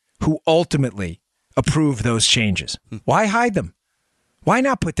one who ultimately approved those changes. Why hide them? Why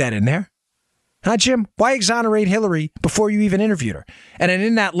not put that in there? Huh, Jim? Why exonerate Hillary before you even interviewed her? And then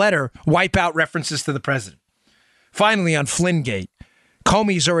in that letter, wipe out references to the president. Finally, on Flynn-gate,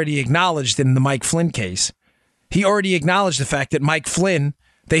 Comey's already acknowledged in the Mike Flynn case. He already acknowledged the fact that Mike Flynn,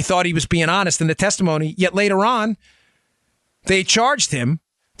 they thought he was being honest in the testimony, yet later on, they charged him,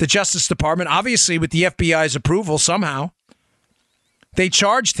 the Justice Department, obviously with the FBI's approval somehow. They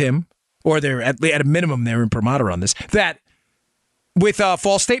charged him, or they're at a minimum, they're imprimatur on this, that with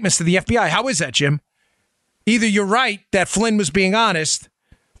false statements to the FBI. How is that, Jim? Either you're right that Flynn was being honest,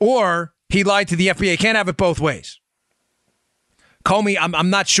 or he lied to the FBI. Can't have it both ways. Comey, I'm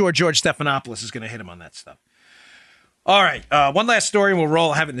not sure George Stephanopoulos is going to hit him on that stuff. All right, one last story, and we'll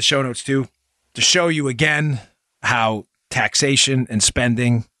roll. I have it in the show notes, too, to show you again how taxation and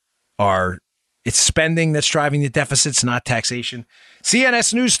spending it's spending that's driving the deficits, not taxation.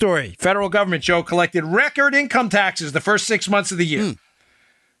 CNS News story. Federal government, Joe, collected record income taxes the first 6 months of the year.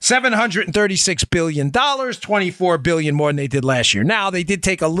 $736 billion, $24 billion more than they did last year. Now, they did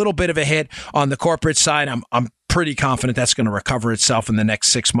take a little bit of a hit on the corporate side. I'm pretty confident that's going to recover itself in the next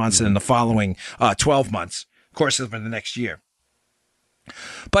 6 months and in the following 12 months, of course, over the next year.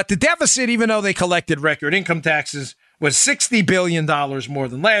 But the deficit, even though they collected record income taxes, was $60 billion more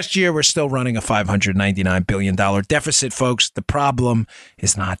than last year. We're still running a $599 billion deficit, folks. The problem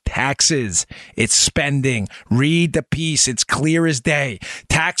is not taxes. It's spending. Read the piece. It's clear as day.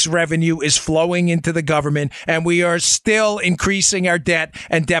 Tax revenue is flowing into the government, and we are still increasing our debt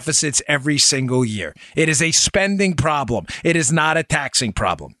and deficits every single year. It is a spending problem. It is not a taxing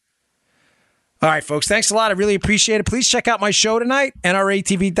problem. All right, folks, thanks a lot. I really appreciate it. Please check out my show tonight,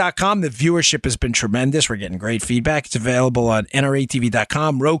 NRATV.com. The viewership has been tremendous. We're getting great feedback. It's available on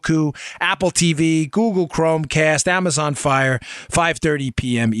NRATV.com, Roku, Apple TV, Google Chromecast, Amazon Fire, 5:30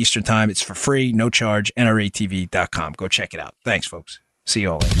 p.m. Eastern Time. It's for free, no charge, NRATV.com. Go check it out. Thanks, folks. See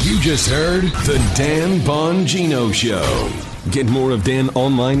you all later. You just heard The Dan Bongino Show. Get more of Dan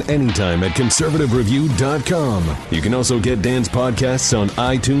online anytime at conservativereview.com. You can also get Dan's podcasts on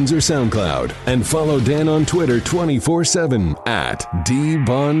iTunes or SoundCloud. And follow Dan on Twitter 24/7 at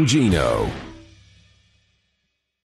DBongino.